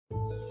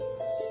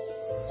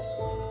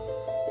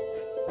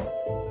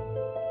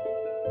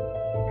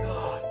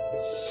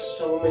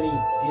so many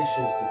dishes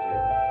to do.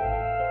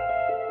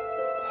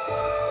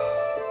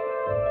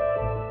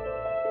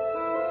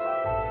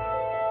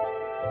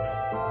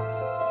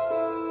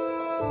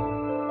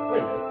 Wait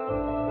a minute.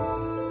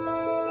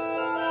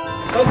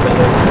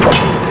 Something.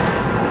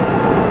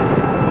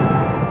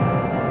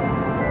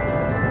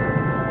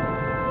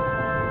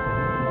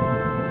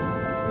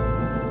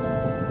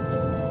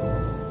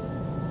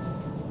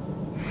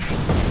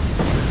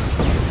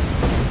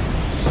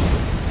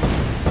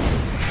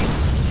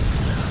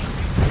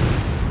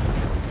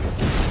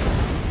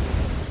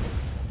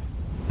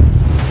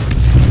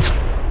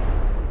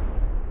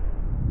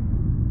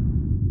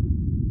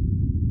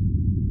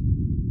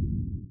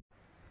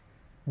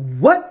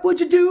 What would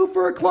you do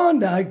for a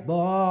Klondike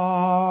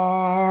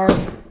bar?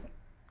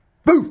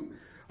 Boof!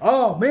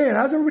 Oh man,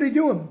 how's everybody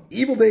doing?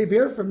 Evil Dave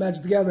here from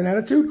Magic the Gathering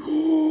Attitude.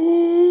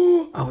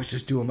 I was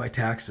just doing my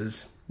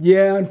taxes.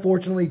 Yeah,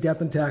 unfortunately, death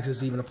and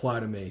taxes even apply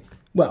to me.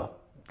 Well,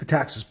 the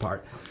taxes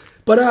part.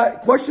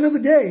 But question of the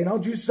day, and I'll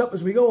juice this up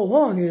as we go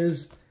along,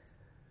 is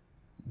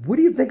what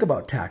do you think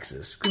about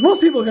taxes? Because most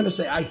people are going to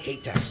say, I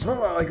hate taxes.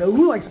 Like,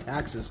 who likes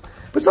taxes?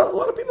 But a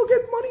lot of people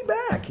get money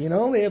back, you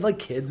know? They have like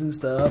kids and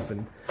stuff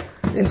and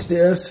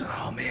stiffs.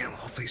 Oh man,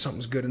 hopefully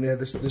something's good in there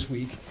this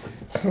week.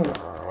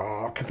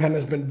 Oh,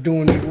 Capenna's been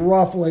doing it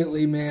rough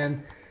lately,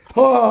 man.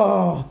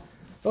 Oh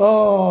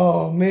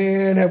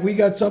man, have we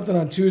got something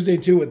on Tuesday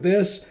too with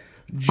this?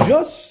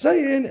 Just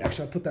saying.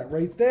 Actually, I'll put that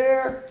right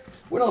there.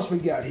 What else we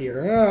got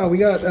here? We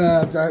got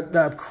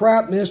the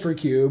crap mystery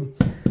cube.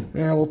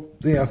 Yeah,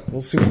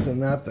 we'll see what's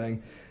in that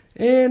thing.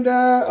 And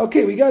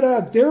okay, we got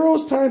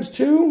Theros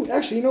 ×2.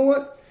 Actually, you know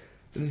what?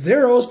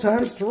 Theros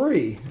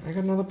 ×3. I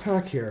got another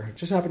pack here. It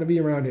just happened to be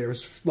around here. It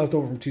was left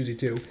over from Tuesday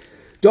 2.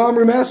 Dom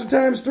Remaster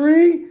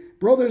 ×3.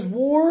 Brothers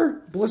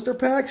War. Blister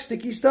Pack.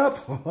 Sticky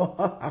Stuff.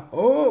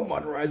 Oh,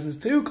 Modern Horizons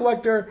 2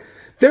 Collector.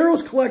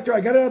 Theros Collector.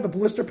 I got it out of the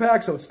Blister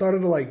Pack, so it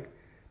started to like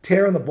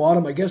tear on the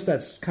bottom. I guess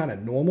that's kind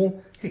of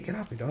normal. Hey, get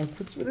off me, dog.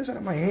 Put this out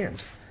of my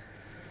hands.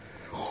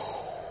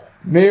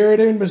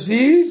 Meriden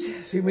Besiege.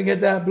 See if we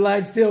get that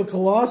Blightsteel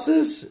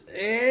Colossus.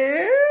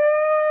 And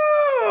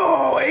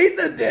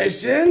 8th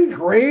edition.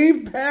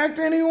 Grave Pact,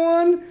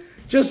 anyone?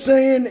 Just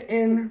saying,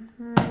 in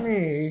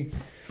me.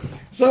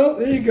 So,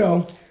 there you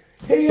go.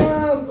 Hey,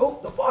 oh,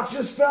 the box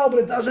just fell, but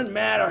it doesn't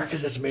matter,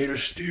 because it's made of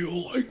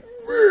steel like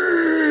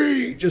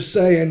me. Just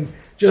saying.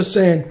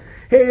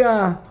 Hey,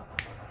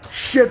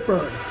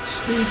 Shitbird,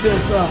 speed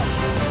this up.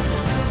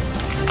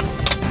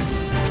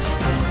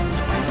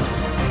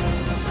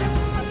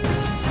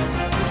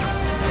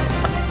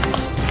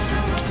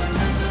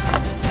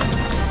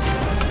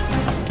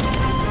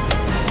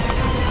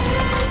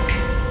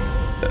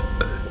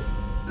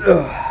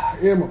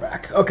 And we're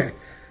back. Okay.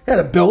 Had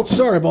a belt.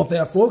 Sorry about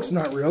that, folks.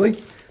 Not really.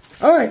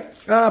 All right.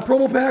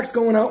 Promo packs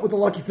going out with the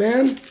Lucky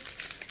Fan.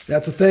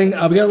 That's a thing. We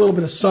got a little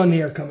bit of sun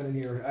here coming in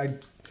here. I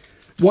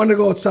wanted to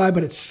go outside,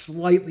 but it's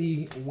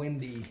slightly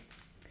windy.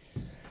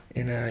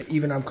 And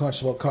even I'm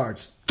conscious about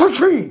cards.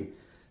 13!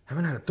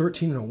 Haven't had a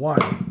 13 in a while.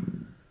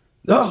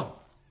 Oh!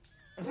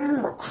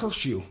 I'll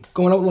curse you.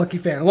 Going out with Lucky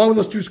Fan. Along with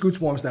those 2 Scoot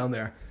Swarms down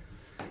there.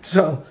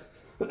 So,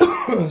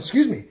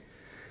 excuse me.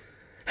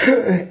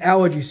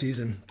 Allergy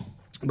season.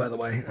 By the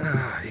way,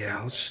 yeah,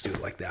 let's just do it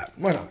like that.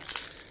 Why not?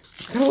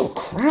 Got a little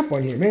crap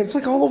on here, man. It's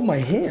like all over my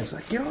hands.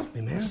 Like, get off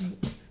me, man.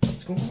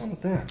 What's going on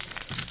with that?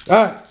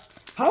 All right.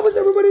 How is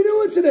everybody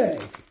doing today?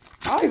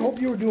 I hope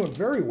you are doing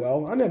very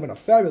well. I'm having a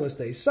fabulous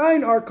day.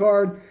 Signed art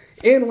card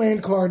and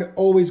land card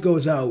always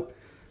goes out.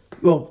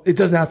 Well, it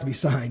doesn't have to be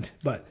signed,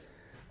 but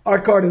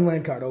art card and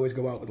land card always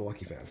go out with a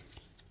Lucky Fan.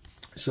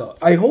 So,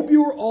 I hope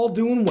you are all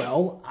doing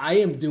well. I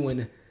am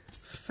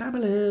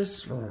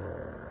fabulous.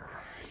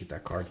 Hate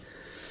that card.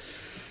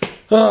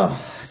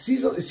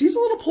 Sees a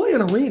little play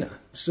in Arena.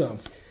 So,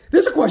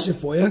 there's a question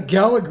for you.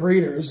 Gala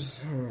Graders.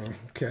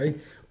 Okay.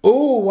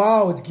 Oh,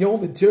 wow. It's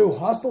gilded, too.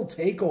 Hostile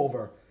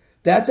Takeover.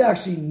 That's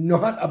actually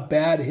not a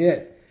bad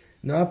hit.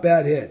 Not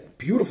bad hit.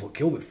 Beautiful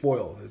gilded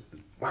foil.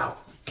 Wow.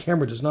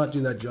 Camera does not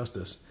do that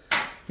justice.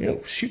 You know,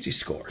 shootsy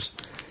scores.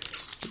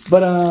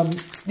 But,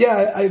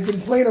 yeah, I've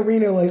been playing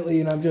Arena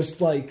lately, and I'm just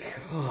like,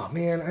 oh,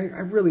 man, I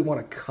really want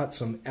to cut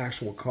some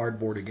actual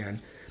cardboard again.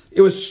 It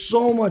was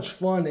so much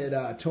fun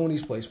at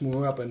Tony's place when we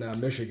were up in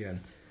Michigan.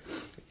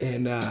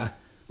 And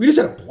we just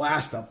had a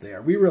blast up there.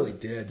 We really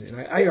did.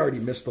 And I already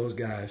miss those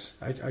guys.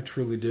 I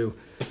truly do.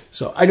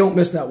 So I don't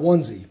miss that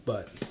onesie.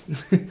 But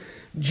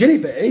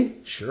Jennifer,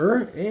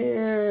 sure.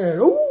 And,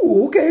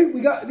 oh, okay.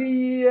 We got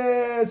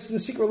it's the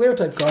Secret Lair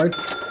type card.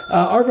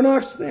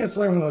 Arvinox, it's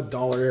like in the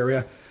 $1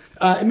 area.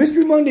 And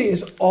Mystery Monday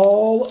is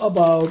all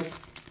about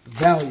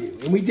value.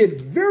 And we did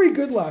very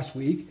good last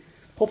week.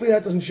 Hopefully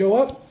that doesn't show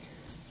up.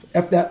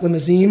 F that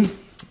limousine.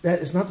 That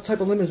is not the type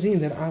of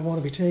limousine that I want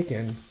to be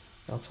taking.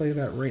 I'll tell you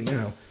that right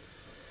now.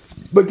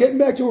 But getting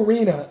back to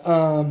Arena,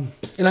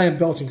 and I am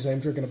belching because I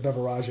am drinking a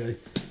beverage.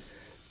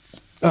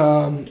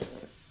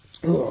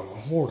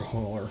 Horde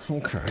Hauler.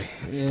 Okay.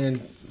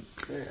 And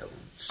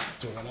just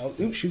throwing out.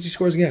 Ooh, shoots, he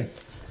scores again.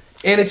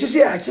 And it's just,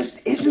 yeah, it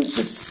just isn't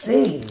the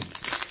same.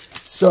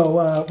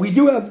 So we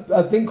do have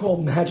a thing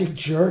called Magic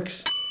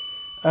Jerks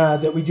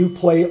that we do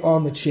play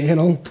on the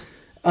channel.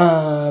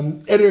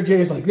 Editor Jay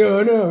is like,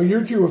 no,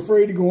 you're too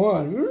afraid to go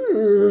on.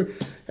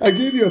 I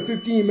gave you a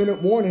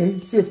 15-minute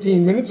warning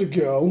 15 minutes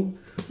ago.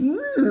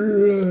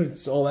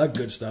 It's all that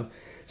good stuff.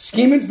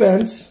 Scheme and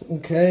Fence,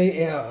 okay.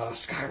 Yeah,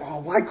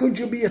 Skywall, why couldn't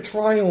you be a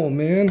triome,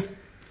 man?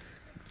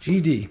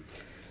 GD.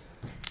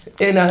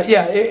 And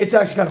yeah, it's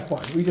actually kind of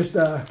fun. We just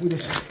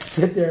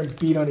sit there and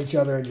beat on each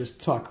other and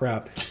just talk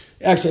crap.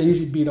 Actually, I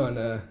usually beat on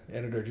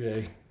Editor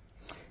J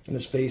in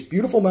his face.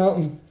 Beautiful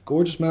mountain,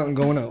 gorgeous mountain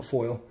going out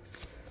foil.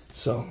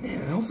 So,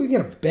 man, hopefully we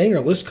get a banger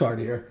list card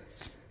here.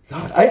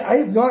 God, I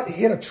have not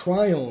hit a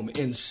triome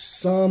in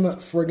some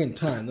friggin'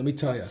 time, let me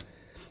tell you.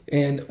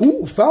 And,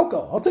 ooh,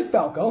 Falco. I'll take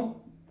Falco.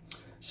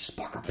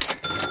 Sparker.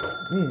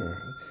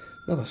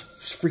 Another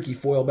freaky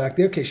foil back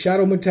there. Okay,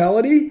 Shadow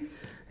Mentality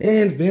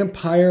and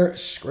Vampire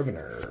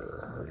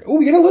Scrivener. Oh,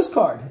 we get a list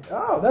card.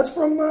 Oh, that's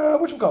from,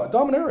 whatchamacallit,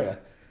 Dominaria.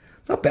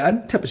 Not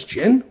bad. Tempest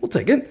Gin. We'll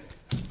take it.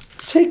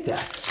 Take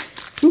that.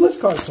 2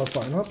 list cards so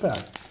far. Not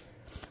bad.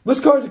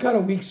 List cards are kind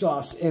of weak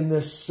sauce in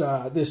this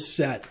this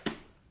set,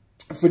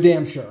 for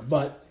damn sure.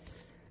 But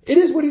it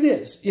is what it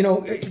is. You know,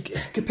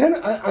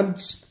 Capenna,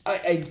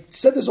 I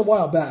said this a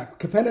while back.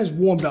 Capenna has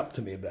warmed up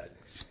to me a bit.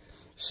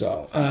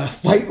 So,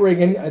 fight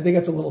rigging, I think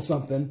that's a little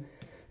something.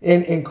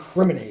 And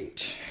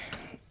incriminate.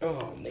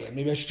 Oh, man,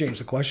 maybe I should change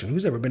the question.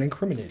 Who's ever been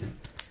incriminated?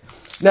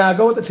 Nah,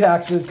 go with the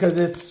taxes, because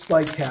it's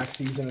like tax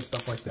season and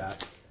stuff like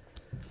that.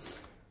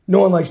 No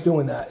one likes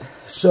doing that.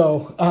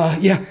 So,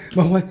 yeah,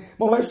 my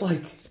wife's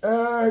like,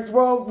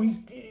 well,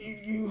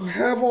 you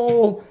have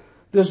all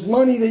this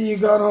money that you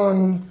got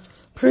on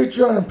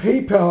Patreon and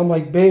PayPal. I'm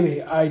like,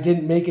 baby, I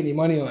didn't make any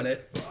money on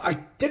it. I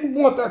didn't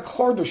want that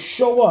card to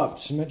show up.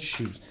 Cement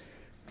shoes.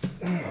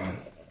 No.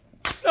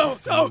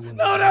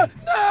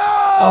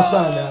 I'll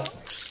sign that.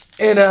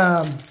 And,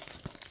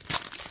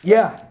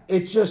 yeah,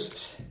 it's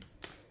just,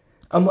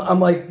 I'm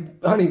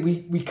like, honey,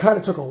 we kind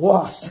of took a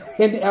loss.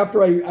 And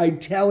after I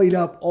tallied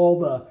up all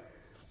the,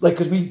 like,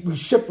 because we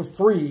ship for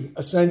free,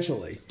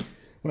 essentially.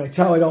 When I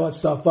tallied all that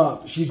stuff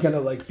up, she's going to,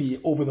 like, be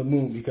over the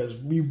moon because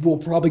we will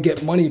probably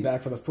get money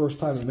back for the first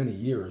time in many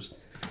years.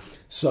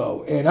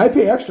 So, and I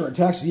pay extra in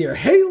tax a year.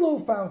 Halo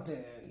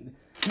Fountain.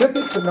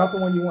 Mythic, but not the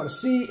one you want to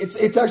see.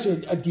 It's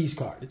actually a D's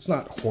card. It's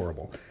not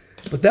horrible.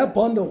 But that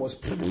bundle was...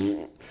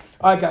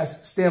 All right,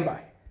 guys, stand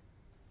by.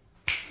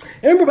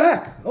 And we're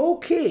back.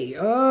 Okay.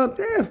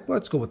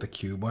 Let's go with the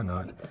cube. Why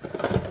not?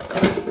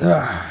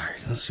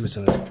 Let's see what's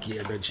in this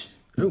garbage.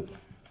 Oh.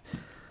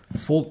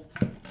 Full...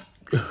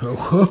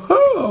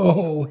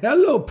 Oh,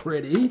 hello,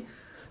 pretty.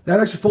 That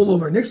actually folded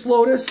over. Nyx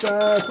Lotus.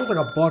 It's worth like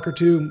a buck or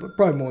two, but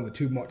probably more than the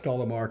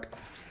 $2 mark.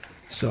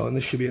 So, and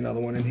this should be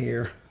another one in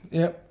here.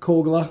 Yep,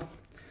 Kogla.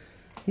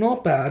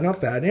 Not bad,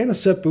 not bad. And a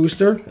set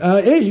booster.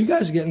 Hey, you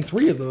guys are getting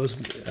 3 of those.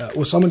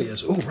 Well, somebody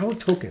is. Oh, relic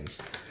tokens.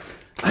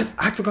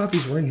 I forgot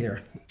these were in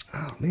here.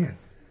 Oh, man.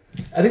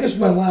 I think this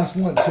is my last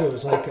one, too.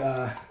 It's like,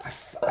 I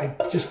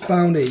just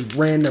found a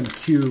random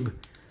cube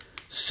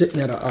sitting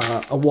at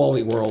a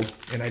Wally World,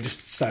 and I just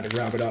decided to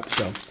wrap it up,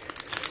 so.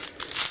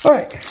 All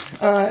right.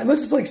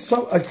 Unless it's like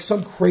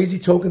some crazy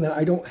token that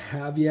I don't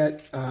have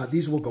yet,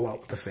 these will go out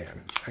with the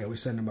fan. I always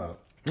send them out.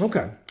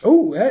 Okay.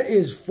 Oh, that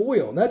is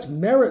foil. That's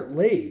Merit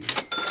Lade.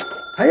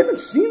 I haven't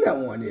seen that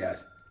one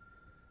yet.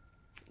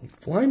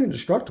 Flying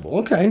Indestructible.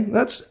 Okay.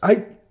 I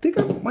think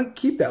I might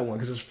keep that one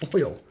because it's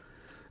foil.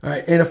 All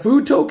right. And a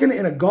food token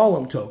and a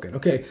golem token.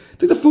 Okay. I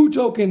think the food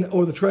token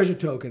or the treasure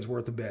token is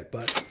worth a bit.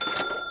 But,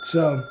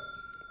 so,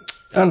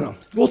 I don't know.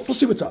 We'll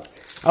see what's up.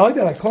 I like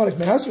that Iconic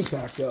Masters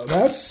pack, though.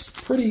 That's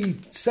pretty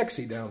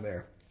sexy down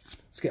there.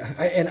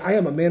 And I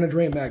am a Mana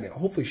Drain Magnet.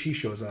 Hopefully she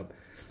shows up.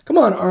 Come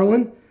on,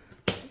 Arlen.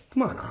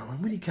 Come on,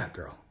 Arlen. What do you got,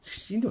 girl?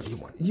 You know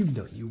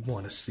you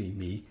want to see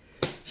me.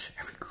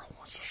 Every girl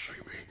wants to see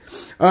me.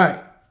 All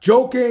right.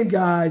 Joking,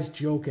 guys.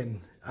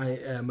 Joking. I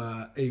am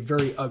a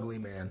very ugly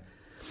man.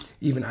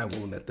 Even I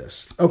will admit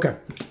this. Okay.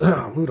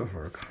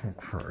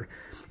 Ludifer.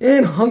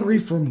 And Hungry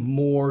for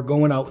More.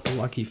 Going out with the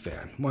Lucky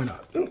Fan. Why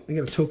not? Oh, we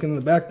got a token in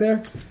the back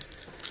there.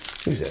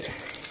 Who's it?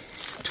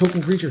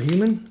 Token Creature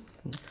Human.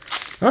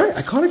 All right.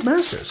 Iconic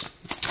Masters.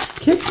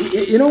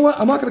 You know what?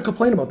 I'm not going to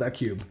complain about that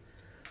cube.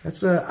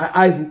 That's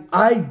I'm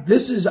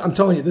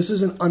telling you, this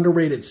is an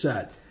underrated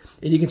set.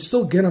 And you can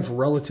still get them for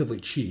relatively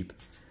cheap.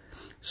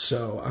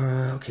 So,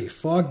 okay,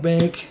 Fog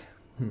Bank.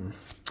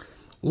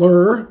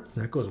 Lure.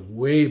 That goes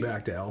way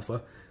back to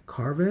Alpha.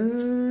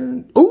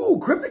 Carven. Ooh,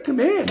 Cryptic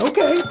Command.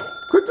 Okay.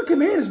 Cryptic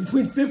Command is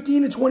between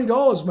 $15 and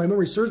 $20 if my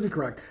memory serves me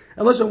correct.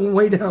 Unless it went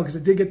way down because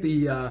it did get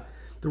the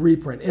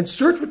reprint. And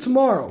Search for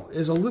Tomorrow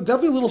is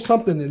definitely a little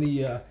something in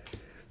the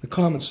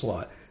common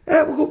slot.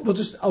 I'll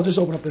just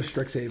open up this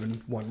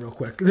Strixhaven one real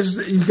quick. This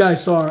is, you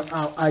guys saw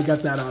I got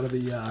that out of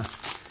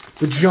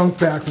the junk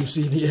pack from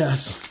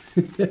CVS.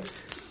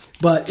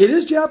 But it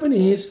is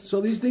Japanese,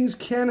 so these things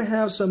can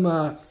have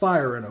some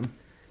fire in them.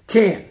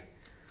 Can.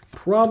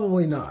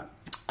 Probably not.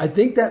 I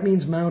think that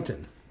means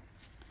mountain.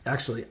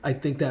 Actually, I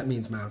think that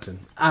means mountain.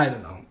 I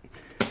don't know.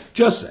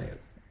 Just saying.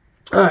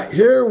 All right,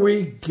 here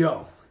we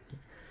go.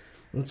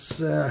 Let's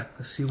see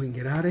if we can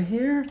get out of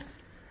here.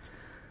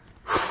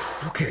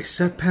 Okay,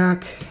 set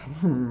pack.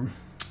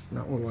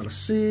 Not what we want to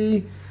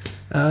see.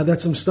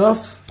 That's some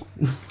stuff.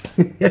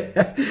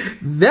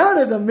 That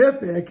is a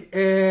mythic,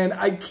 and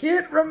I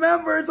can't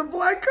remember. It's a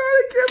black card.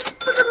 I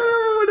can't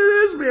remember what it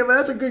is, man. But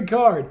that's a good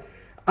card.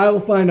 I will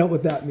find out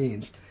what that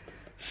means.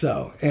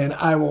 So, and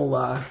I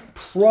will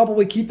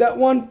probably keep that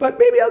one, but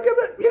maybe I'll give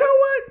it. You know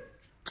what?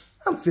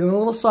 I'm feeling a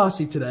little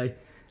saucy today.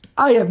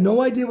 I have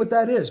no idea what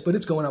that is, but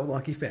it's going out with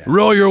Lucky Fan.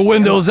 Roll your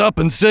windows up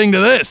and sing to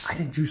this. I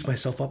didn't juice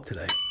myself up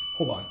today.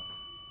 Hold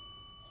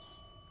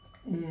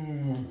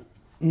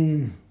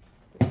on.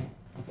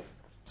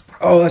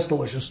 Oh, that's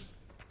delicious.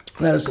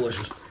 That is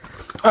delicious.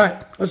 All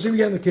right, let's see if we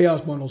get in the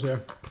Chaos bundles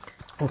here.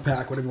 Or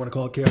pack, whatever you want to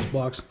call it, Chaos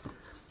box.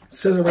 It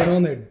says it right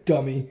on there,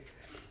 dummy.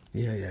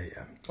 Yeah.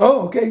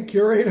 Oh, okay,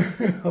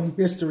 Curator of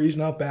Mysteries,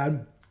 not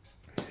bad.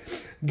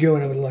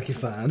 Going over to Lucky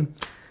Fan.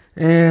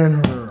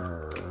 And...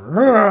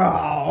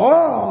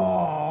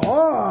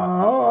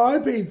 I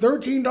paid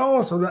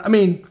 $13 for that. I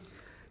mean,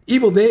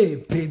 Evil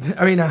Dave paid...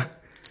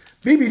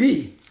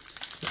 BBD.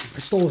 I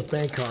stole his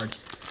bank card.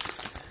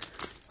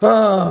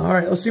 All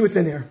right, let's see what's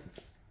in here.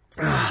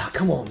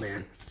 Come on,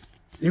 man.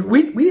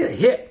 We need a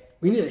hit.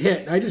 We need a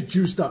hit. I just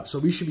juiced up, so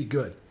we should be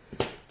good.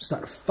 I'm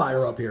starting to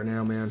fire up here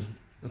now, man.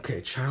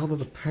 Okay, Child of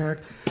the Pack.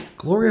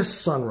 Glorious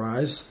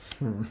Sunrise.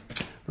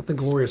 Nothing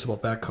glorious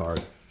about that card.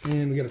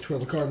 And we got a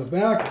Twirl card in the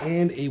back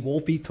and a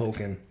Wolfie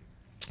token.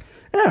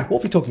 Yeah,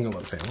 Wolfie token on the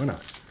fan. Why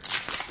not?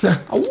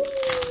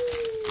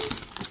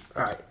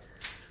 All right.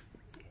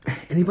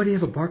 Anybody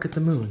have a Bark at the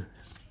Moon?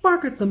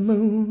 Bark at the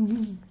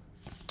Moon.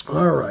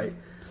 All right.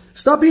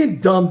 Stop being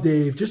dumb,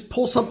 Dave. Just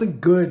pull something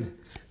good.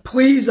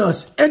 Please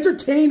us.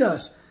 Entertain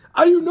us.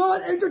 Are you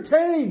not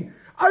entertained?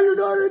 Are you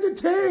not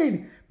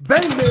entertained?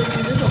 Bang, baby.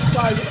 There's a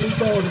 $5 to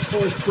 $8 of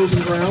Taurus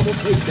Proving Ground. We'll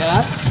take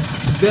that.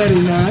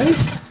 Very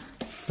nice.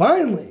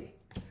 Finally,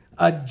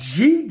 a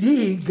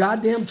GD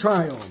goddamn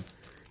Triumph.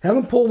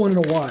 Haven't pulled one in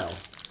a while.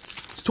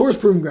 This Taurus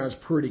Proving Ground is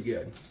pretty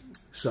good.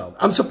 So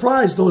I'm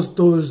surprised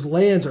those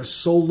lands are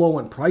so low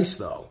in price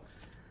though.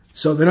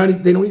 So they're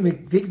not. They don't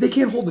even. They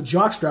can't hold the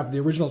jockstrap of the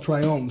original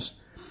Triumphs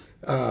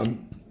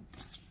from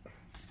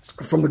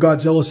the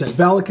Godzilla set.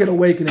 Valakut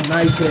Awakening,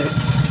 nice hit.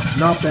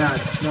 Not bad.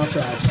 Not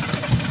bad.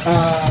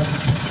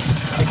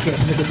 I can't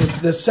think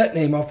of the set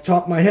name off the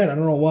top of my head. I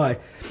don't know why.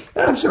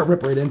 I'm just gonna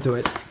rip right into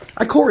it.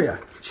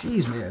 Ikoria.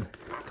 Jeez, man.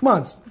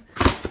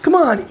 Come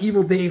on,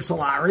 Evil Dave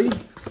Solari.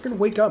 Fucking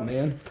wake up,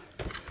 man.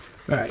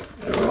 All right.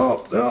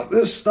 Oh,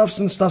 this stuff's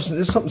and stuff's.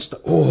 There's something.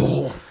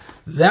 Oh,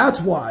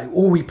 that's why.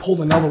 Oh, we pulled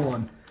another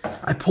one.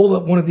 I pulled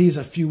up one of these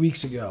a few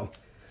weeks ago.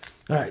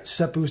 All right,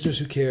 set boosters.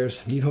 Who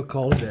cares? Meat hook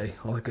call today.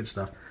 All that good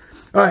stuff.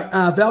 All right,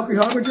 Valkyrie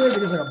Harbinger. I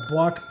think it's like a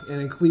buck, and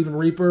then Cleveland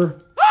Reaper.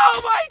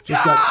 Oh my God!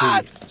 Just got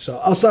cleaved. So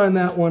I'll sign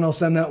that one. I'll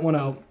send that one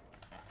out.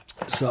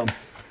 So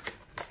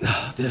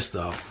this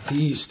though,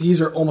 these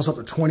are almost up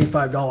to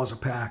 $25 a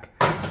pack.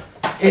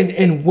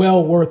 And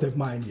well worth it,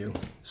 mind you.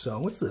 So,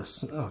 what's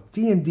this? Oh,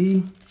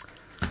 D&D.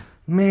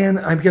 Man,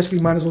 I guess we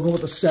might as well go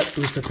with the set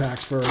booster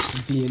packs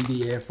first.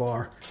 D&D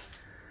AFR.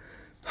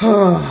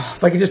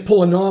 If I could just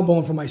pull a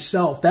Gnawbone for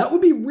myself, that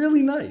would be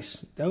really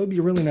nice. That would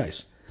be really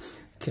nice.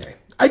 Okay.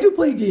 I do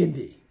play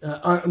D&D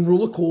on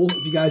Rule of Cool.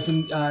 If you guys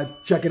can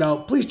check it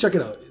out, please check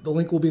it out. The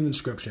link will be in the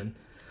description.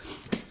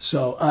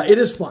 So, it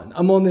is fun.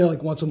 I'm on there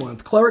like once a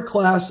month. Cleric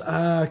class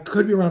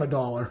could be around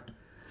 $1.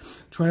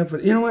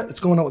 Triumphant. You know what? It's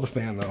going out with a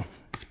fan, though.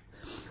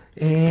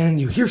 And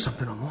you hear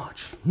something on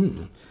watch.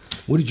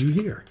 What did you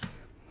hear?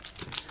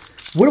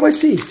 What do I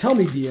see? Tell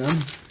me, DM,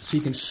 so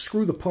you can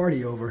screw the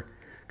party over.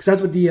 Because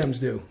that's what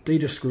DMs do. They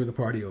just screw the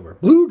party over.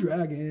 Blue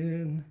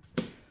Dragon.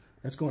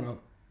 That's going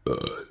out.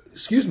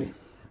 Excuse me.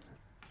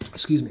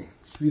 Excuse me.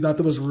 If you thought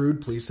that was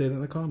rude, please say that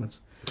in the comments.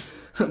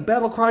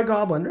 Battle Cry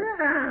Goblin.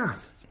 All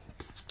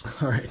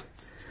right.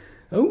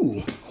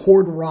 Oh,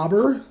 Horde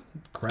Robber.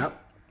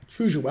 Crap.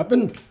 Choose your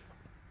weapon.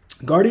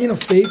 Guardian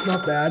of Fate.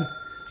 Not bad.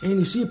 And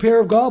you see a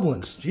pair of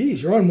goblins.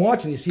 Jeez, you're on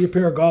watch and you see a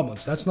pair of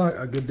goblins. That's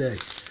not a good day.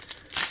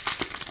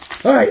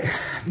 All right,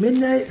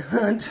 Midnight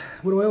Hunt.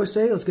 What do I always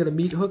say? Let's get a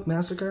Meat Hook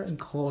Massacre and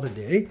call it a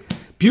day.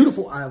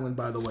 Beautiful island,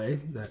 by the way,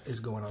 that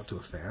is going out to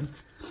a fan.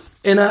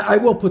 And I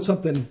will put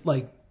something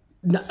like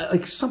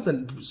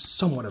something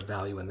somewhat of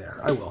value in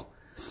there. I will.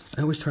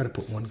 I always try to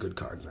put one good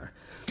card in there.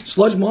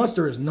 Sludge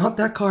Monster is not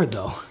that card,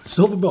 though.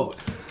 Silver Bolt.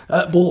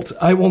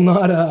 I will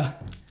not...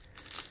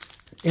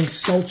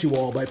 insult you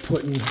all by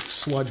putting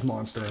Sludge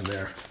Monster in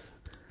there.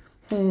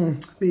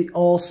 The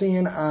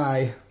all-seeing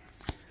eye.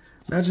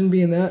 Imagine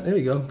being that. There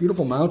you go.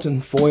 Beautiful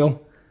mountain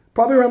foil.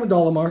 Probably around the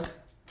 $1 mark.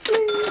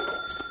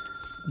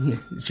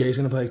 Jay's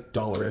going to play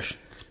 $1-ish.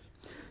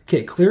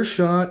 Okay, Clear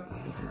Shot.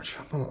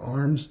 Chop on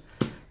arms.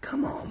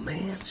 Come on,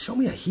 man. Show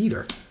me a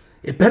heater.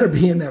 It better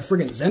be in that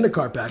friggin'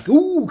 Zendikar pack.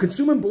 Ooh,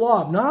 Consuming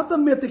Blob. Not the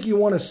mythic you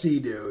want to see,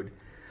 dude.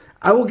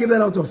 I will give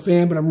that out to a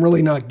fan, but I'm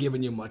really not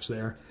giving you much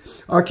there.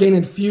 Arcane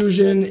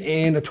Infusion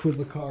and a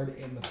Twiddler card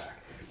in the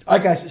back. All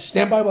right, guys,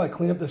 stand by while I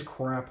clean up this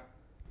crap.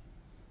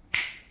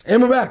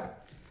 And we're back.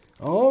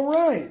 All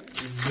right.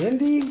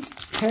 Zindy,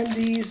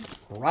 Tendies,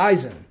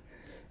 Ryzen.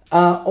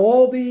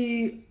 All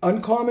the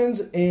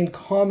uncommons and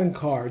common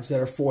cards that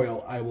are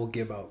foil, I will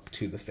give out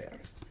to the fan.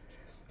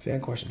 Fan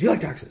question. Do you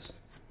like taxes?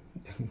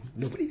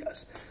 Nobody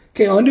does.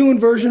 Okay, undo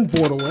inversion,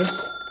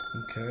 borderless.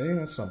 Okay,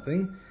 that's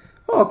something.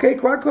 Oh, okay,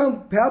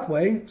 Crocodile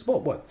Pathway. It's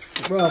about, what,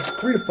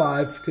 3 to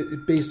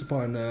 5, based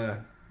upon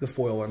the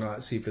foil or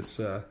not. See if it's,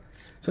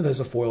 sometimes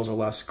the foils are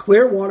less.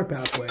 Clear Water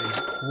Pathway.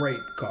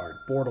 Great card.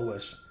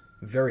 Borderless.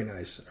 Very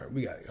nice. All right,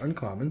 we got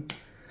uncommon.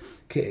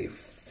 Okay,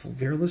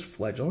 Fearless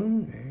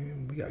Fledgling.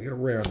 And we got to get a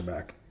rare on the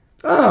back.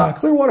 Ah,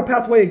 Clear Water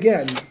Pathway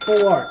again.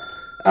 Full art.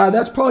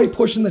 That's probably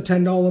pushing the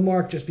 $10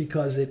 mark just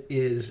because it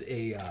is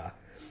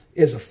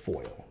a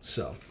foil.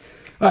 So,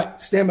 all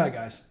right, stand by,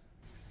 guys.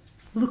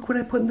 Look what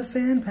I put in the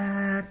fan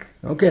pack.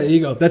 Okay, there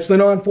you go. That's the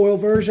non-foil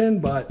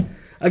version, but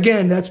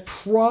again, that's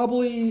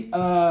probably,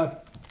 oh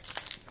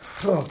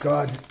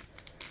God,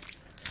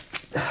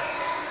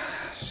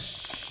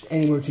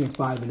 anywhere between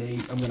 5 and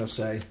 8, I'm going to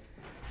say.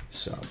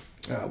 So,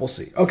 we'll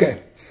see.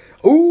 Okay.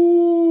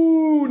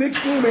 Ooh, Nick's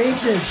Gloom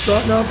Ancient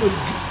starting off with,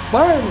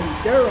 finally,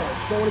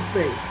 Daryl showing its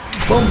face.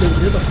 Bumblebee,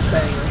 here's a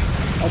banger.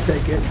 I'll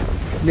take it.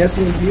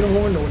 Nessie and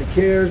Beetlehorn, nobody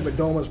cares.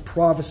 Madoma's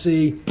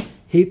Prophecy,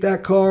 hate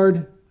that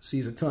card.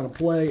 Sees a ton of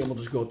play, and we'll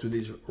just go through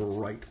these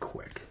right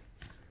quick.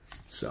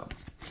 So,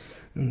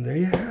 and there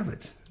you have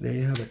it. There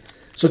you have it.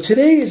 So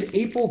today is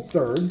April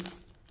 3rd,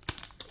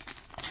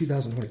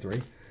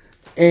 2023,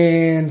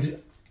 and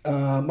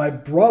my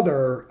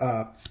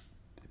brother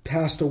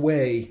passed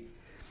away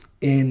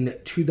in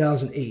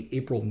 2008,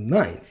 April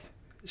 9th.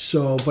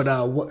 So, but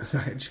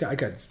I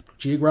got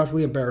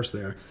geographically embarrassed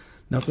there.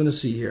 Nothing to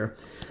see here.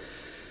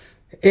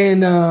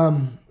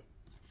 And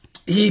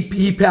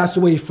he passed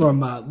away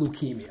from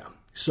leukemia.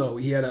 So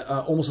he had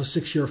almost a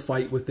 6-year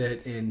fight with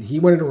it, and he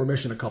went into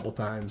remission a couple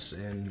times,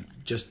 and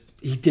just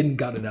he didn't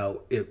gut it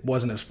out. It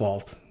wasn't his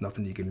fault.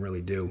 Nothing you can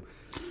really do.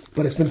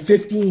 But it's been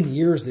 15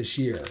 years this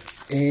year,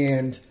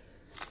 and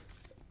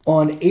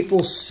on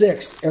April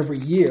 6th every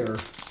year,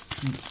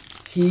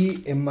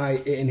 he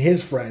and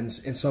his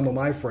friends and some of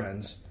my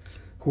friends,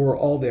 who are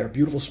all there,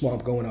 beautiful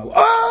swamp going out.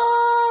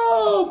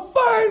 Oh,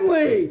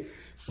 finally!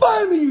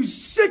 Finally, you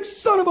sick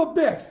son of a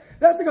bitch!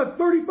 That's like a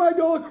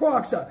 $35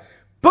 Croxa.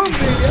 Boom, baby,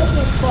 that's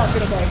what I'm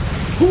talking about.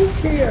 Who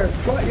cares?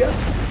 Try, yep.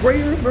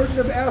 Greater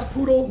version of Ass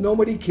Poodle,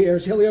 nobody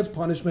cares. Hilliard's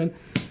Punishment,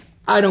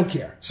 I don't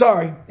care.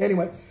 Sorry.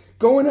 Anyway,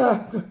 going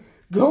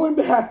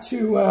back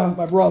to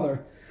my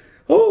brother.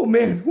 Oh,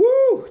 man,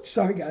 woo!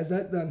 Sorry, guys,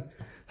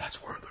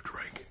 that's worth a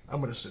drink.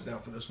 I'm going to sit down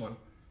for this one.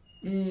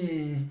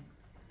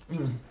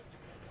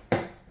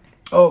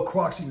 Oh,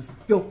 Crocs, you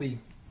filthy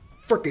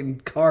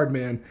freaking card,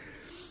 man.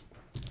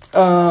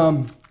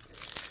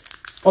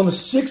 On the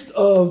 6th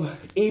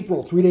of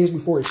April, 3 days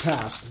before he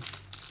passed,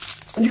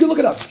 and you can look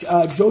it up,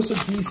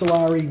 Joseph D.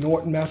 Solari,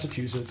 Norton,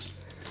 Massachusetts.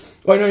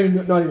 Oh, no,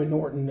 not even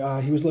Norton.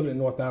 He was living in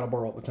North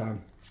Attleboro at the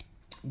time.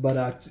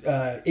 But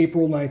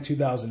April 9th,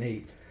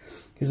 2008,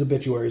 his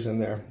obituary's in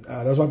there.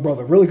 That was my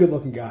brother, really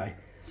good-looking guy.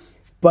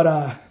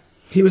 But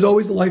he was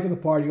always the life of the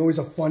party, always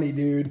a funny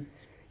dude.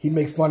 He'd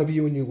make fun of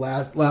you when you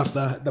laugh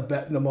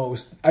the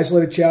most.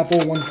 Isolated Chapel,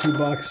 $1 to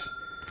 $2.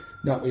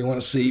 Not what you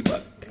want to see,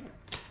 but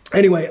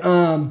anyway,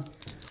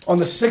 on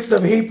the 6th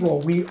of April,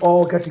 we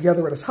all got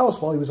together at his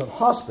house while he was on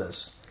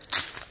hospice.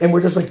 And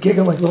we're just like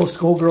giggling like little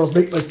schoolgirls,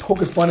 like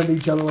poking fun at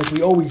each other like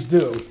we always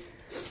do.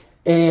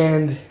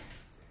 And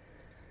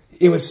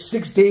it was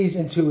 6 days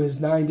into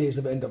his 9 days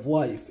of end of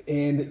life.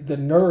 And the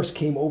nurse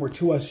came over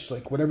to us. She's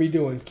like, whatever you're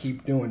doing,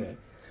 keep doing it.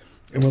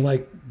 And we're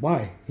like,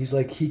 why? He's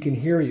like, he can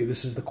hear you.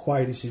 This is the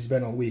quietest he's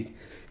been all week.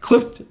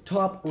 Cliff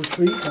Top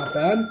Retreat, not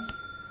bad.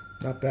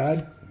 Not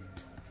bad.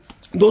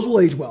 Those will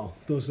age well.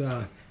 Those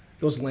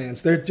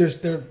lands, they're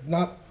just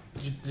not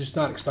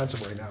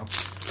expensive right now.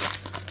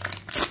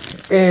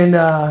 And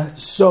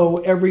so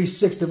every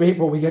 6th of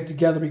April we get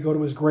together, we go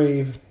to his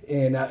grave,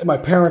 and my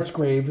parents'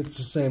 grave, it's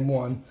the same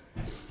one,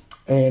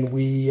 and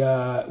we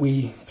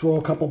throw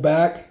a couple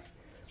back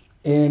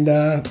and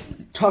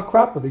talk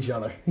crap with each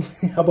other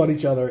about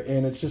each other,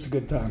 and it's just a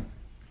good time.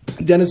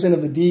 Denizen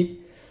of the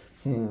Deep.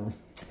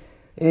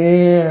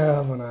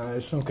 Yeah,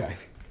 nice. Okay,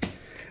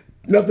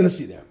 nothing to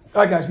see there.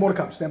 All right, guys, more to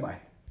come. Stand by.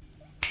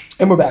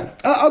 And we're back.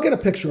 I'll get a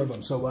picture of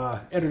him so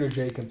Editor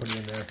J can put it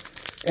in there.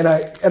 And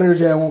Editor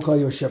J, I won't call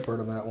you a shitbird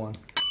on that one.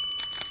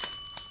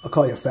 I'll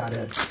call you a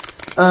fathead.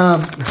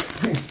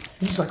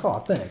 He's like, oh,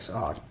 thanks.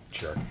 Oh,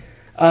 sure.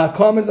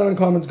 Commons and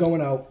uncommons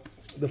going out.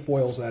 The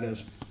foils, that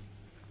is.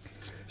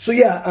 So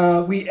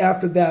yeah,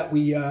 after that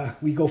we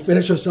go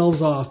finish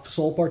ourselves off.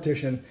 Soul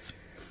Partition,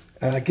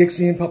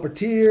 Gixian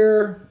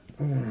Puppeteer,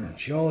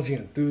 Geology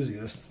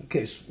Enthusiast.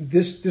 Okay, so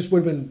this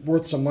would have been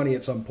worth some money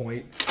at some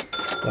point.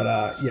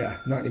 But, yeah,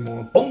 not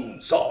anymore. Bone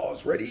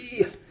Saws,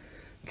 ready.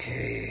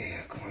 Okay,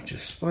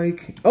 Conscious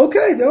Spike.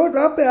 Okay, no,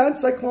 not bad.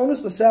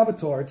 Cyclonus the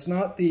Saboteur. It's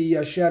not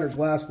the Shattered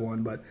Glass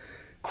one, but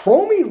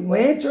Chromie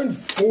Lantern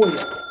Foil.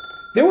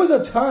 There was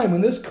a time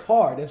when this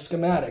card, its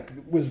schematic,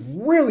 was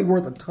really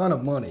worth a ton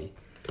of money.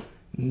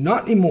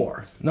 Not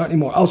anymore. Not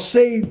anymore. I'll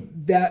say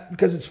that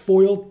because it's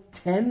foil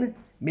 10,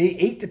 maybe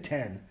 8 to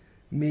 10,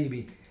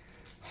 maybe.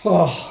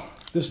 Oh,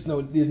 this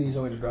needs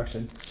no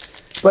introduction.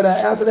 But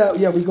after that,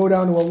 yeah, we go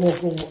down to a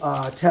local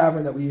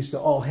tavern that we used to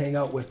all hang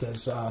out with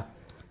as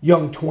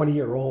young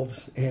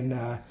 20-year-olds.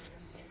 And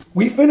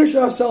we finish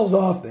ourselves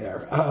off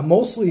there,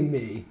 mostly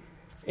me.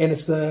 And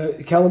it's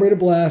the calibrated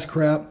blast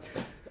crap.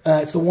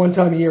 It's the one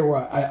time a year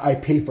where I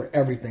pay for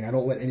everything. I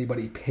don't let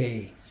anybody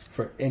pay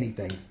for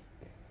anything.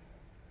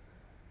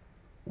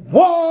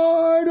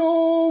 Why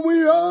don't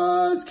we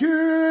ask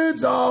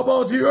kids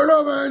about the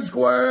 11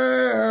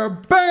 square?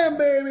 Bam,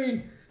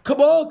 baby!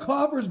 Cabal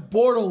coffers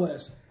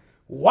borderless.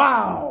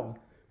 Wow.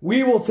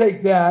 We will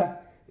take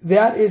that.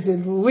 That is at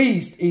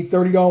least a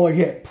 $30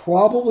 hit.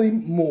 Probably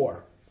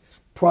more.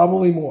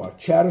 Probably more.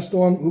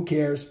 Chatterstorm, who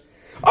cares?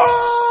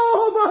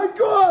 Oh my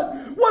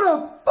God! What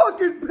a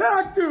fucking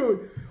pack,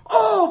 dude!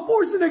 Oh,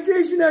 Force of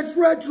Negation X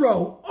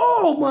Retro.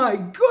 Oh my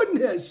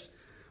goodness.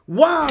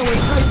 Wow, and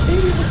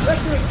Titanium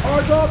Protector and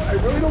Argov. I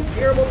really don't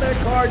care about that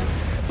card.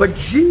 But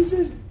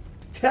Jesus,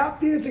 Tap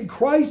Dancing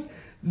Christ,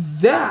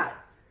 that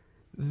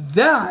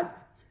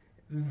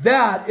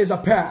is a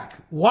pack.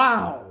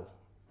 Wow.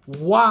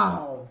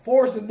 Wow.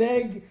 Force of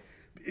Neg,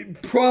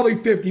 probably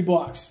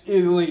 $50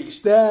 at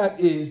least. That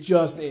is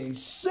just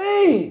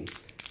insane.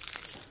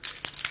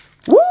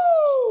 Woo!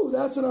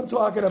 That's what I'm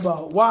talking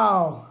about.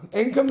 Wow.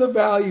 Income to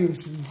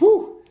values.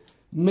 Whew.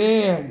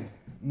 Man,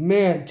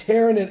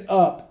 tearing it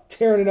up.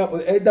 Tearing it up.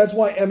 That's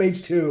why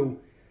MH2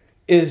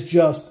 is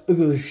just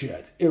the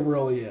shit. It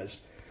really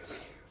is.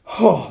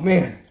 Oh,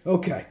 man.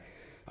 Okay.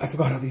 I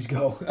forgot how these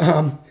go.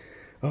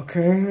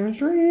 Okay.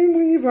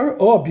 Dreamweaver.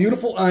 Oh,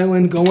 Beautiful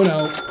Island going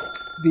out.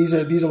 These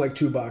are like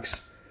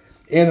 $2.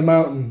 And the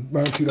Mountain,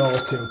 around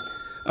 $2 too.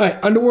 All right.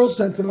 Underworld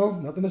Sentinel.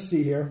 Nothing to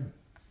see here.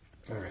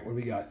 All right. What do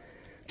we got?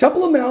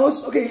 Temple of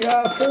Malice. Okay.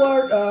 Full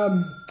art.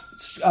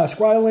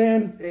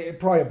 Scryland.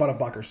 Probably about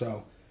 $1 or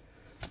so.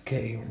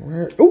 Okay,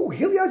 oh,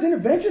 Heliod's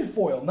Intervention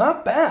foil.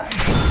 Not bad.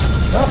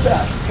 Not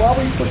bad.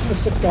 Probably pushing the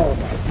 $6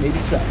 mark, maybe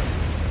 $7.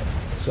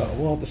 So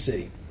we'll have to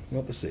see.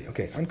 We'll have to see.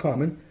 Okay,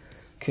 uncommon.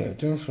 Okay,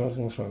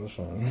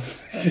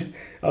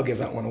 I'll give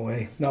that one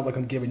away. Not like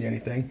I'm giving you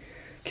anything.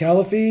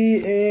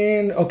 Caliphate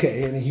and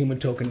okay, and a human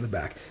token in the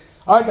back.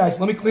 All right, guys,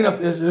 let me clean up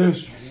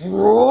this.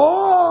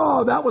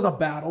 Oh, that was a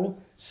battle.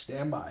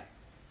 Stand by.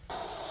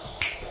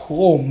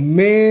 Oh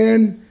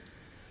man.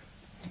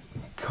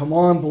 Come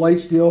on,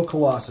 Blightsteel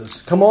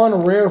Colossus. Come on,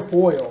 rare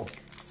foil.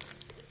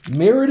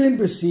 Mirrodin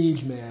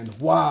Besiege, man.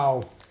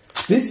 Wow.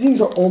 These things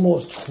are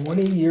almost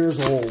 20 years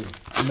old.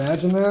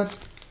 Imagine that.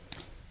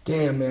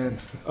 Damn, man.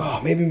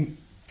 Oh, maybe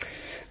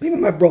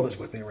my brother's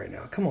with me right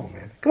now. Come on,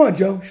 man. Come on,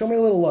 Joe. Show me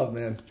a little love,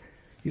 man.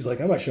 He's like,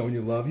 I'm not showing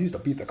you love. He used to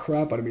beat the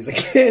crap out of me as a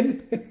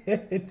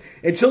kid.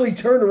 Until he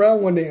turned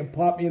around one day and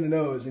popped me in the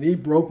nose. And he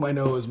broke my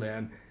nose,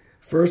 man.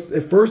 First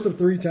of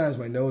 3 times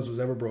my nose was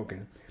ever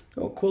broken.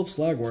 Oh, Quilt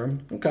Slagworm.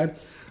 Okay.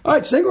 All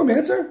right,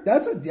 Sangromancer.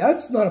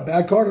 That's not a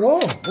bad card at all.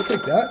 We'll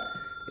take that.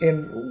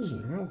 And what is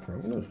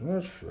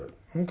that shit?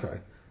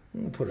 Okay.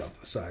 I'm gonna put it off to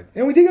the side.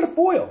 And we did get a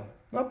foil.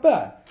 Not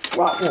bad.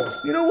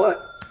 Rotwolf. You know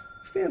what?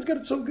 Fans got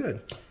it so good.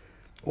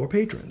 Or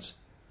patrons.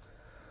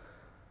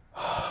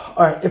 All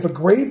right. If a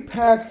Grave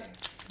Pack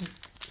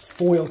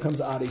foil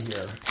comes out of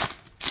here,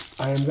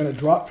 I am gonna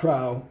drop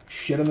trow,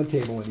 shit on the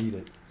table, and eat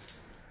it.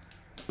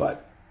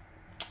 But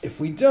if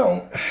we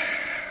don't.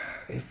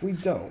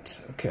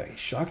 Okay,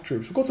 Shock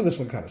Troops. We'll go through this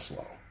one kind of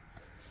slow.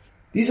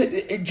 These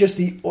are just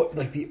the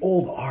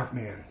old art,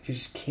 man. You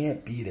just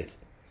can't beat it.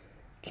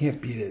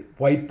 Can't beat it.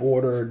 White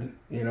bordered,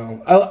 you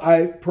know.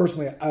 I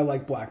personally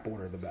like black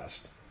border the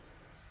best.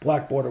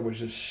 Black border was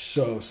just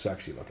so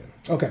sexy looking.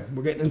 Okay,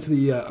 we're getting into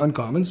the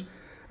uncommons.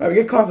 All right, we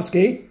get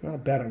Confiscate. Not a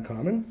bad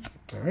uncommon.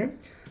 All right.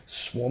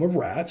 Swarm of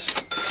Rats.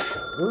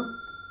 Sure.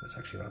 That's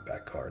actually not a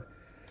bad card.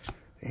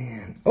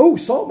 And oh,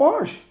 Salt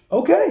Marsh.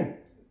 Okay.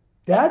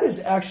 That is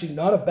actually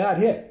not a bad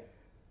hit.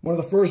 One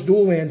of the first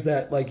dual lands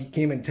that like he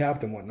came and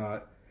tapped and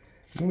whatnot.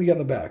 What do we got in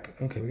the back?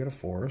 Okay, we got a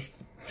forest.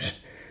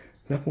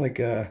 Nothing like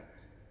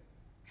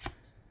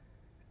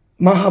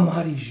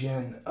Mahamadi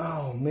Jin.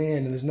 Oh man,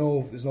 and there's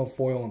no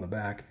foil on the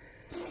back.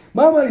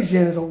 Mahamadi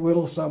Jin is a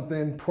little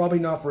something. Probably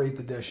not for 8th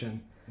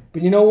edition.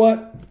 But you know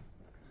what?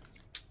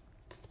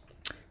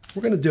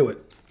 We're gonna do it.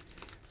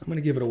 I'm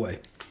gonna give it away.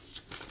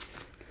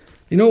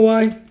 You know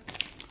why?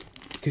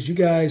 Because you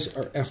guys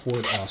are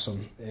F-word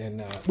awesome.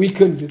 And we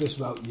couldn't do this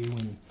without you.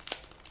 And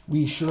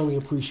we surely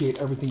appreciate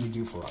everything you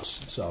do for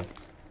us. So,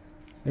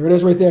 there it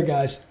is right there,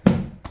 guys.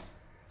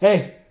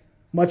 Hey,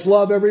 much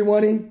love,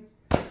 everyone.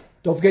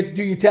 Don't forget to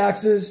do your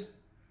taxes.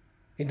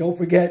 And don't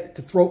forget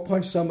to throat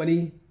punch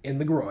somebody in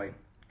the groin.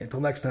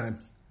 Until next time,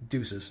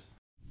 deuces.